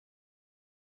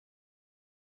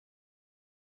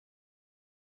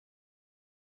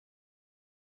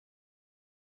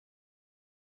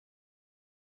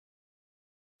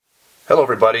Hello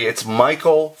everybody, it's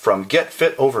Michael from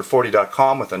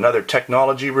GetFitOver40.com with another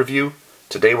technology review.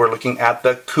 Today we're looking at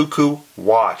the Cookoo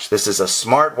watch. This is a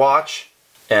smart watch,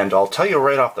 and I'll tell you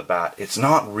right off the bat, it's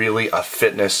not really a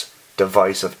fitness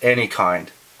device of any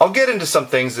kind. I'll get into some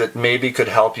things that maybe could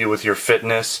help you with your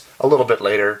fitness a little bit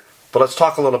later, but let's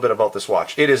talk a little bit about this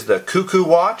watch. It is the Cookoo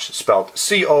watch, spelled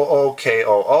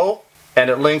C-O-O-K-O-O, and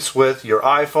it links with your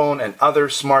iPhone and other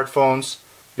smartphones.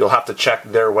 You'll have to check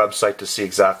their website to see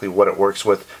exactly what it works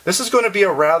with. This is going to be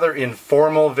a rather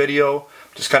informal video,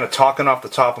 just kind of talking off the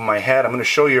top of my head. I'm going to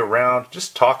show you around,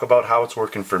 just talk about how it's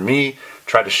working for me,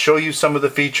 try to show you some of the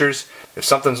features. If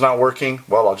something's not working,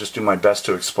 well, I'll just do my best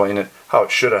to explain it, how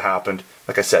it should have happened.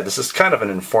 Like I said, this is kind of an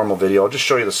informal video. I'll just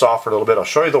show you the software a little bit, I'll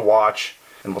show you the watch,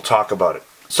 and we'll talk about it.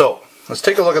 So, let's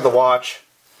take a look at the watch.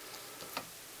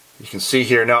 You can see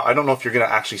here, now I don't know if you're going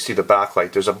to actually see the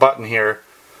backlight. There's a button here.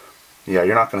 Yeah,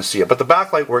 you're not going to see it, but the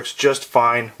backlight works just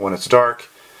fine when it's dark.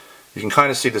 You can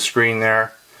kind of see the screen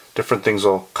there. Different things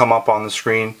will come up on the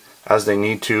screen as they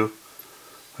need to.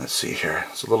 Let's see here.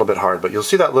 It's a little bit hard, but you'll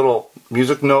see that little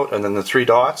music note and then the three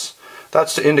dots.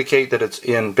 That's to indicate that it's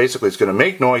in, basically it's going to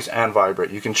make noise and vibrate.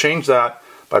 You can change that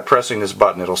by pressing this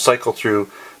button. It'll cycle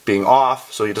through being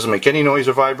off, so it doesn't make any noise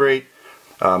or vibrate.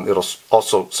 It'll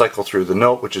also cycle through the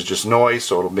note, which is just noise,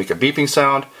 so it'll make a beeping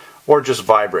sound, or just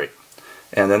vibrate.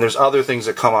 And then there's other things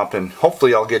that come up, and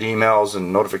hopefully I'll get emails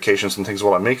and notifications and things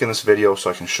while I'm making this video so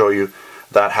I can show you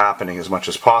that happening as much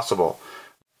as possible.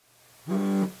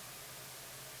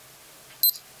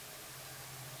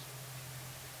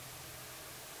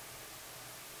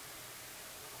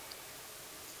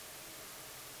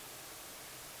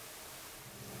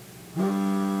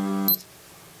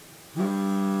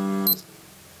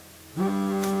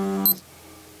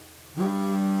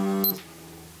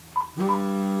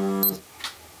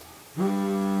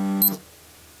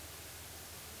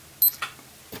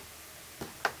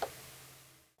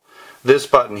 This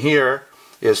button here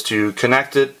is to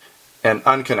connect it and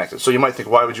unconnect it. So you might think,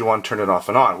 why would you want to turn it off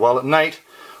and on? Well, at night,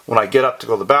 when I get up to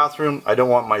go to the bathroom, I don't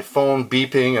want my phone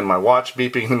beeping and my watch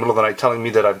beeping in the middle of the night telling me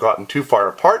that I've gotten too far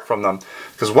apart from them.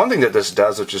 Because one thing that this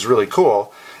does, which is really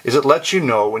cool, is it lets you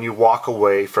know when you walk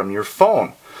away from your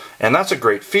phone. And that's a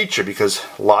great feature because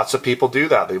lots of people do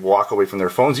that. They walk away from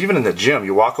their phones. Even in the gym,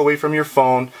 you walk away from your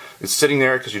phone. It's sitting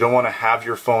there because you don't want to have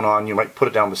your phone on. You might put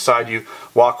it down beside you,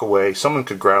 walk away. Someone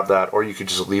could grab that, or you could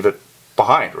just leave it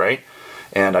behind, right?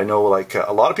 And I know like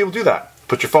a lot of people do that.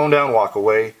 Put your phone down, walk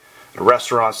away.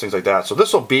 Restaurants, things like that. So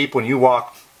this will beep when you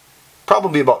walk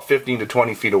probably about 15 to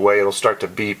 20 feet away. It'll start to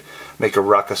beep, make a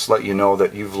ruckus, let you know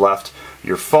that you've left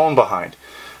your phone behind.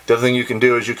 The other thing you can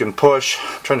do is you can push,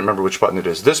 I'm trying to remember which button it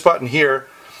is. This button here,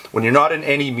 when you're not in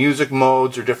any music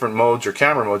modes or different modes or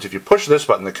camera modes, if you push this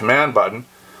button, the command button,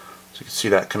 so you can see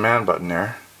that command button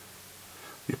there,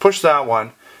 you push that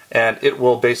one and it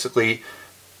will basically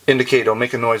indicate, it'll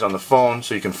make a noise on the phone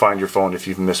so you can find your phone if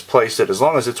you've misplaced it, as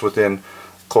long as it's within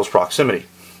close proximity.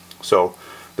 So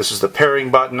this is the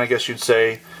pairing button, I guess you'd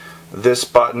say. This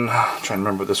button, I'm trying to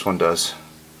remember what this one does.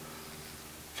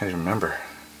 Can't even remember.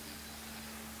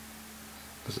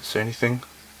 Does it say anything?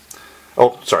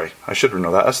 Oh, sorry, I should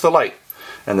know that. That's the light.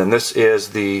 And then this is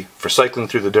the for cycling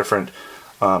through the different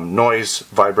noise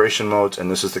vibration modes, and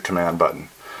this is the command button.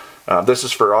 This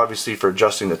is for obviously for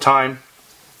adjusting the time.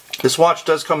 This watch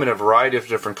does come in a variety of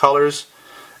different colors,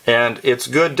 and it's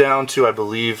good down to, I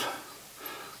believe,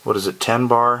 what is it, 10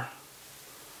 bar?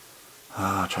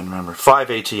 I'm trying to remember. 5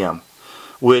 ATM,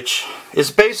 which is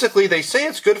basically, they say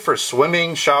it's good for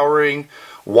swimming, showering,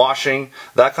 washing,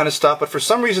 that kind of stuff, but for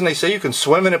some reason they say you can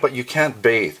swim in it but you can't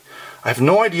bathe. I have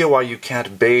no idea why you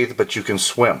can't bathe but you can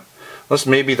swim. Unless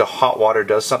maybe the hot water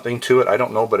does something to it, I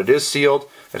don't know, but it is sealed.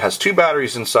 It has two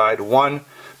batteries inside, one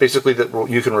basically that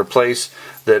you can replace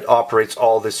that operates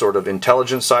all this sort of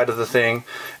intelligent side of the thing,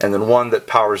 and then one that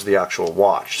powers the actual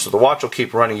watch. So the watch will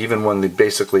keep running even when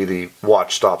basically the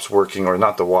watch stops working, or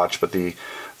not the watch, but the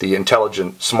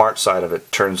intelligent smart side of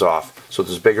it turns off. So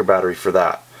there's a bigger battery for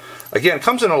that. Again, it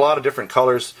comes in a lot of different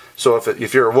colors, so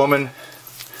if you're a woman,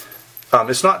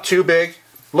 it's not too big.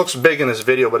 Looks big in this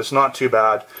video, but it's not too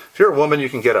bad. If you're a woman, you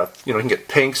can get you can get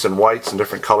pinks and whites and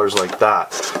different colors like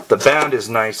that. The band is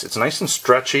nice. It's nice and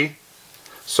stretchy,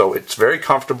 so it's very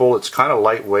comfortable. It's kind of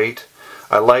lightweight.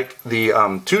 I like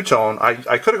the two-tone.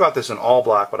 I could have got this in all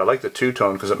black, but I like the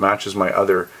two-tone because it matches my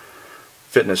other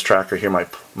fitness tracker here, my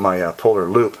Polar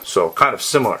Loop. So kind of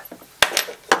similar.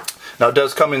 Now it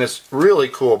does come in this really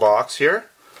cool box here.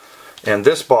 And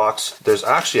this box, there's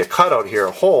actually a cutout here,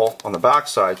 a hole on the back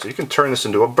side, so you can turn this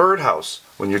into a birdhouse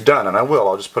when you're done. And I will.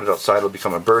 I'll just put it outside. It'll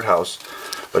become a birdhouse.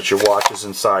 But your watch is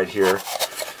inside here.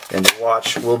 And your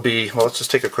watch will be, well, let's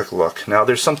just take a quick look. Now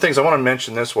there's some things, I want to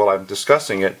mention this while I'm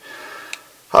discussing it.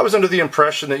 I was under the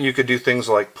impression that you could do things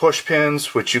like push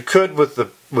pins, which you could with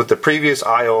the previous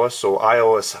iOS, so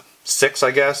iOS 6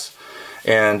 I guess.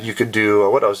 And you could do,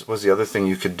 what else was the other thing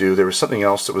you could do? There was something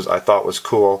else that I thought was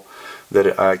cool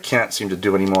that I can't seem to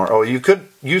do anymore. Oh, you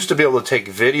used to be able to take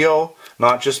video,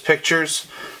 not just pictures.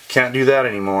 Can't do that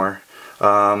anymore.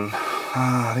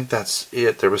 I think that's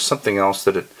it. There was something else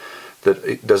that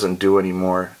it doesn't do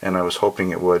anymore, and I was hoping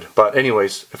it would. But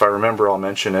anyways, if I remember, I'll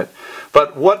mention it.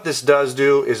 But what this does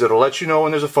do is it'll let you know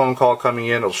when there's a phone call coming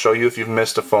in. It'll show you if you've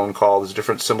missed a phone call. There's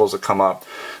different symbols that come up.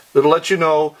 It'll let you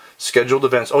know scheduled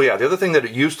events. Oh yeah, the other thing that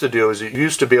it used to do is it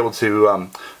used to be able to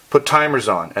put timers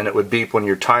on, and it would beep when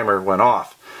your timer went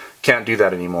off. Can't do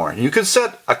that anymore. You could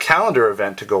set a calendar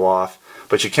event to go off,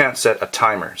 but you can't set a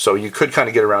timer. So you could kind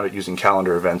of get around it using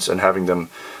calendar events and having them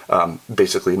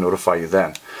basically notify you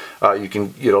then.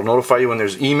 It'll notify you when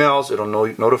there's emails, it'll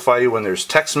notify you when there's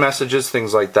text messages,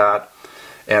 things like that,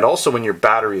 and also when your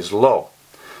battery is low.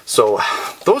 So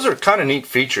those are kind of neat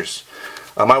features.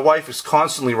 My wife is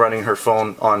constantly running her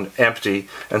phone on empty,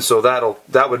 and so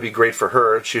that would be great for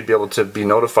her. She'd be able to be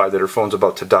notified that her phone's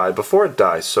about to die before it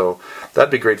dies, so that'd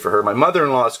be great for her. My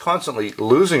mother-in-law is constantly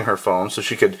losing her phone, so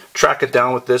she could track it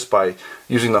down with this by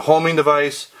using the homing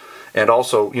device, and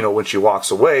also, you know, when she walks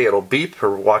away, it'll beep,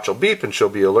 her watch will beep, and she'll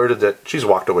be alerted that she's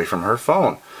walked away from her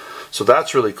phone. So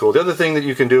that's really cool. The other thing that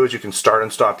you can do is you can start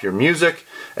and stop your music,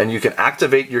 and you can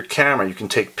activate your camera. You can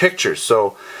take pictures.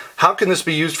 So how can this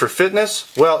be used for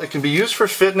fitness? Well, it can be used for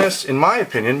fitness, in my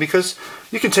opinion, because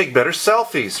you can take better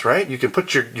selfies, right? You can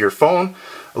put your phone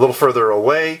a little further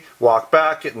away, walk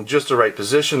back, get in just the right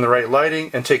position, the right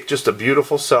lighting, and take just a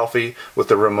beautiful selfie with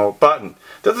the remote button.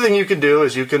 The other thing you can do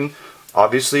is you can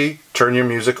obviously turn your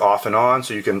music off and on,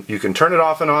 so you can turn it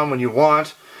off and on when you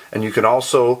want. And you can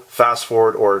also fast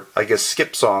forward, or I guess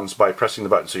skip songs, by pressing the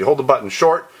button. So you hold the button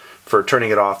short for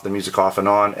turning it off, the music off and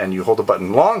on, and you hold the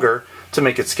button longer to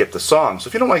make it skip the song. So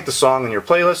if you don't like the song in your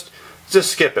playlist,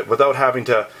 just skip it without having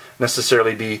to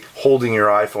necessarily be holding your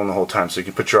iPhone the whole time. So you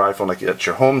can put your iPhone like at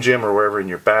your home gym or wherever in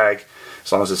your bag,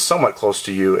 as long as it's somewhat close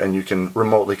to you, and you can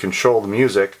remotely control the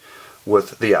music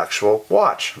with the actual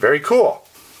watch. Very cool.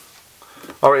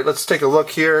 Alright, let's take a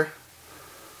look here.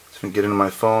 Let me get into my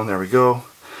phone. There we go.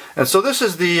 And so this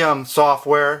is the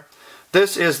software.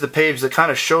 This is the page that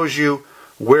kind of shows you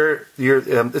where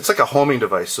it's like a homing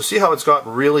device. So see how it's got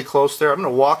really close there? I'm going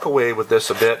to walk away with this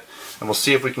a bit, and we'll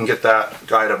see if we can get that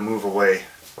guy to move away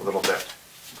a little bit.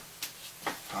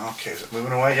 Okay, is it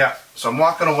moving away? Yeah. So I'm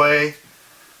walking away.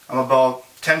 I'm about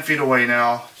 10 feet away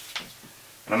now.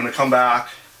 And I'm going to come back,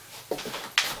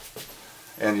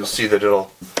 and you'll see that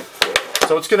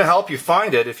so it's going to help you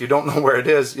find it if you don't know where it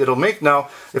is. It'll make, now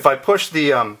if I push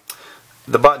the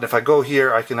button, if I go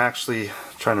here, I can actually,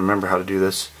 trying to remember how to do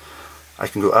this. I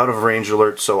can go out of range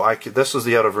alert, so this is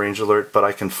the out of range alert, but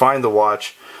I can find the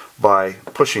watch by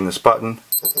pushing this button,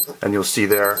 and you'll see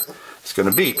there it's going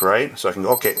to beep, right? So I can go,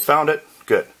 okay, found it,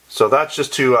 good. So that's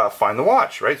just to find the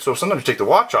watch, right? So sometimes you take the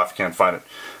watch off, you can't find it.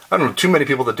 I don't know too many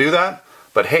people that do that,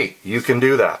 but hey, you can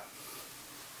do that.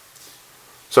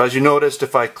 So as you noticed,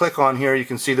 if I click on here, you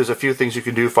can see there's a few things you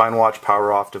can do. Find watch,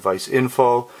 power off, device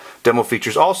info, demo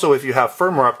features. Also, if you have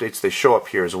firmware updates, they show up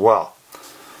here as well.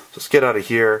 So let's get out of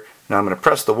here. Now I'm going to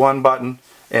press the 1 button,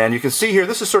 and you can see here,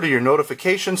 this is sort of your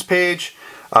notifications page.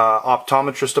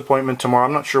 Optometrist appointment tomorrow.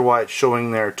 I'm not sure why it's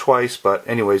showing there twice, but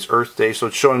anyways, Earth Day, so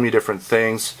it's showing me different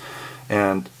things.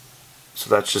 And so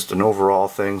that's just an overall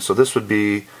thing. So this would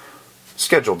be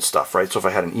scheduled stuff, right? So if I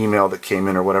had an email that came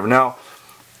in or whatever. Now,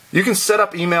 you can set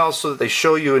up emails so that they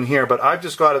show you in here, but I've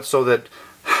just got it so that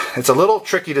it's a little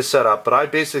tricky to set up, but I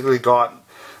basically got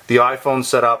the iPhone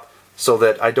set up so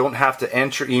that I don't have to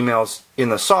enter emails in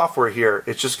the software here.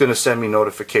 It's just going to send me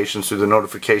notifications through the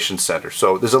notification center.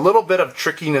 So there's a little bit of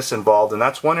trickiness involved, and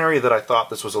that's one area that I thought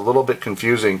this was a little bit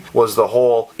confusing, was the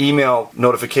whole email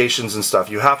notifications and stuff.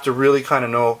 You have to really kind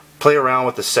of play around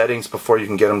with the settings before you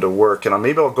can get them to work, and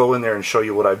maybe I'll go in there and show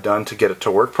you what I've done to get it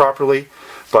to work properly.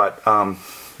 But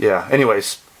yeah,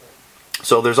 anyways,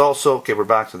 so there's also, okay, we're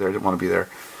back to there. I didn't want to be there.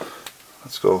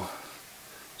 Let's go.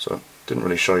 So it didn't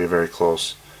really show you very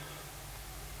close.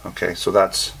 Okay, so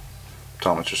that's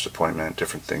optometrist appointment,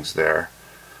 different things there.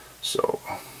 So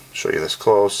I'll show you this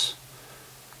close.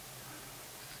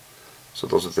 So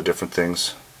those are the different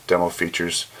things, demo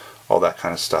features, all that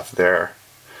kind of stuff there.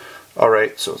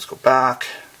 Alright, so let's go back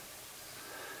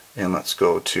and let's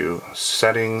go to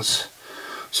settings.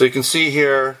 So you can see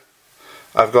here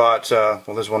I've got,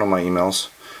 well, there's one of my emails,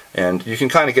 and you can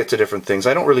kind of get to different things.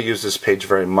 I don't really use this page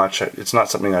very much. It's not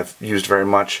something I've used very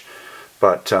much,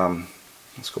 But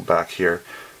let's go back here.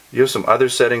 You have some other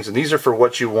settings, and these are for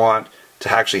what you want to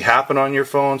actually happen on your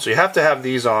phone. So you have to have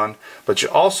these on, but you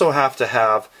also have to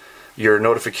have your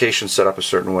notifications set up a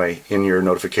certain way in your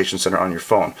notification center on your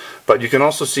phone. But you can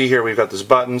also see here we've got these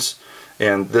buttons,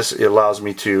 and this allows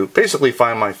me to basically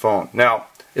find my phone. Now,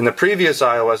 in the previous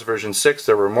iOS version 6,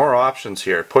 there were more options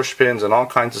here, push pins and all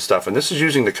kinds of stuff. And this is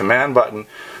using the command button.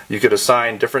 You could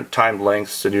assign different time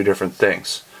lengths to do different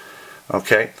things.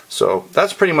 Okay, so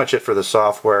that's pretty much it for the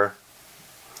software.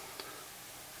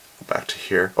 Go back to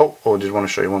here. Oh, I did want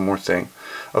to show you one more thing.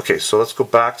 Okay, so let's go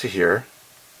back to here.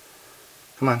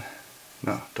 Come on.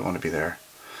 No, don't want to be there.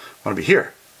 I want to be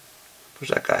here.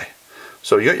 Where's that guy?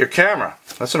 So you got your camera.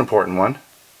 That's an important one.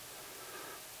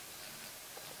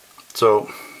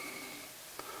 So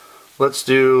let's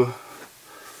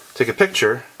take a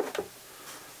picture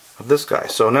of this guy.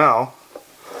 So now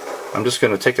I'm just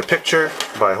going to take a picture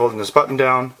by holding this button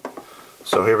down.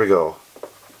 So here we go.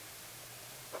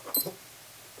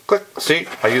 Click. See,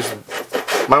 I use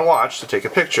my watch to take a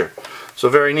picture. So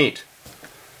very neat.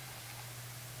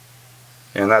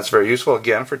 And that's very useful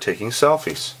again for taking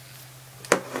selfies.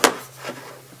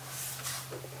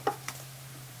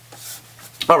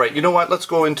 Alright, you know what? Let's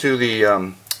go into the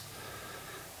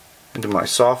into my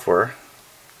software.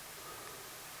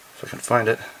 If I can find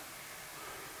it.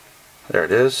 There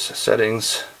it is,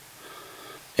 settings.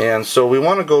 And so we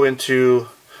want to go into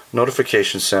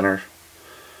Notification Center,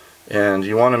 and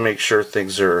you want to make sure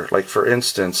things are, like for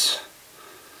instance,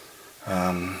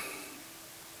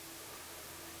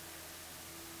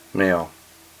 mail.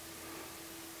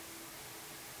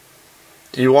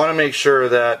 You want to make sure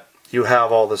that you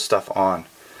have all this stuff on,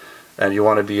 and you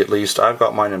want to be, at least I've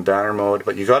got mine in banner mode,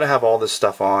 but you got to have all this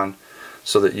stuff on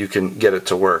so that you can get it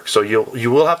to work. So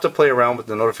you will have to play around with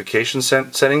the notification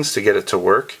settings to get it to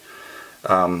work.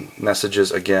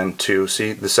 Messages again too.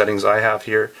 See the settings I have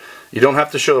here. You don't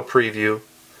have to show a preview.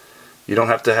 You don't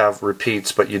have to have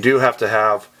repeats, but you do have to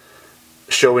have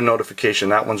show in notification.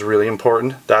 That one's really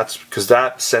important. That's because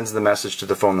that sends the message to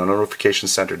the phone. The notification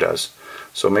center does.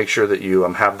 So make sure that you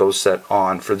have those set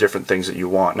on for different things that you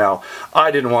want. Now,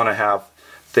 I didn't want to have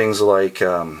things like,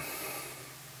 so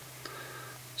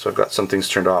I've got some things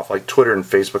turned off, like Twitter and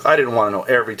Facebook. I didn't want to know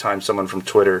every time someone from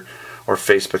Twitter or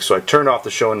Facebook, so I turned off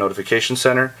the show in notification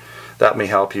center. That may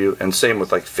help you. And same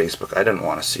with like Facebook. I didn't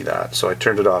want to see that, so I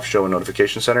turned it off, show in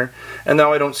notification center, and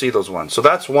now I don't see those ones. So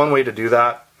that's one way to do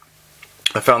that.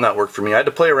 I found that worked for me. I had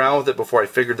to play around with it before I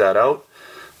figured that out,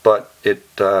 but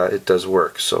it does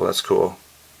work, so that's cool.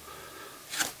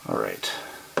 Alright.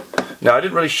 Now, I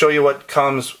didn't really show you what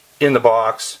comes in the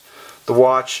box. The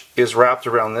watch is wrapped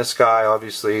around this guy,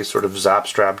 obviously, sort of zap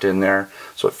strapped in there,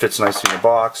 so it fits nicely in the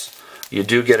box. You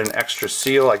do get an extra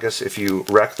seal. I guess if you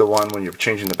wreck the one when you're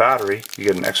changing the battery, you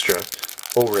get an extra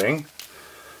O-ring.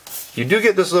 You do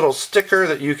get this little sticker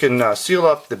that you can seal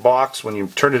up the box when you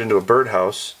turn it into a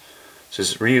birdhouse. It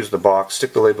says reuse the box,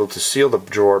 stick the label to seal the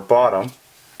drawer bottom,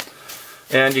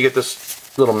 and you get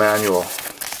this little manual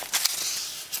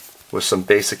with some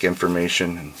basic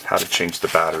information and how to change the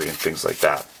battery and things like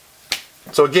that.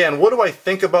 So again, what do I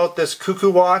think about this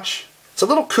Cookoo watch? It's a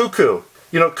little cuckoo.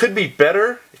 You know, it could be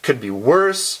better, it could be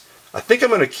worse. I think I'm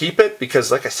going to keep it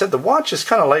because, like I said, the watch is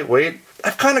kind of lightweight.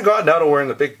 I've kind of gotten out of wearing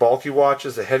the big bulky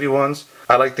watches, the heavy ones.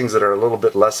 I like things that are a little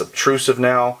bit less obtrusive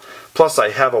now. Plus, I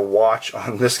have a watch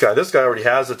on this guy. This guy already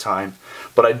has the time.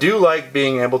 But I do like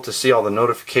being able to see all the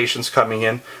notifications coming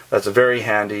in. That's very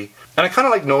handy. And I kind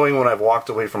of like knowing when I've walked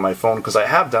away from my phone, because I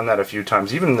have done that a few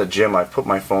times. Even in the gym, I've put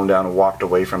my phone down and walked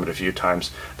away from it a few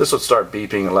times. This would start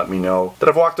beeping and let me know that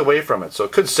I've walked away from it. So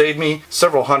it could save me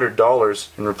several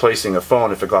 $100s in replacing a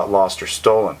phone if it got lost or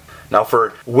stolen. Now,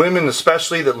 for women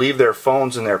especially that leave their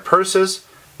phones in their purses,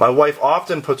 my wife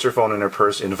often puts her phone in her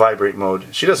purse in vibrate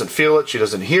mode. She doesn't feel it, she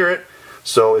doesn't hear it.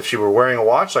 So if she were wearing a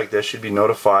watch like this, she'd be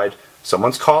notified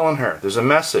someone's calling her, there's a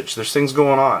message, there's things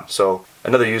going on. So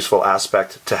another useful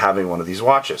aspect to having one of these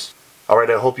watches.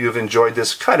 Alright, I hope you have enjoyed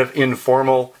this kind of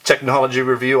informal technology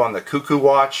review on the Cookoo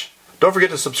watch. Don't forget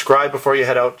to subscribe before you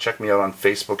head out. Check me out on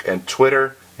Facebook and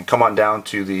Twitter. And come on down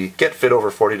to the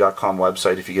getfitover40.com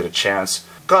website if you get a chance.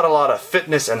 Got a lot of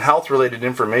fitness and health related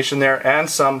information there, and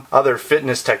some other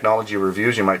fitness technology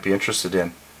reviews you might be interested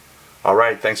in.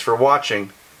 Alright, thanks for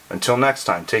watching. Until next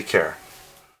time, take care.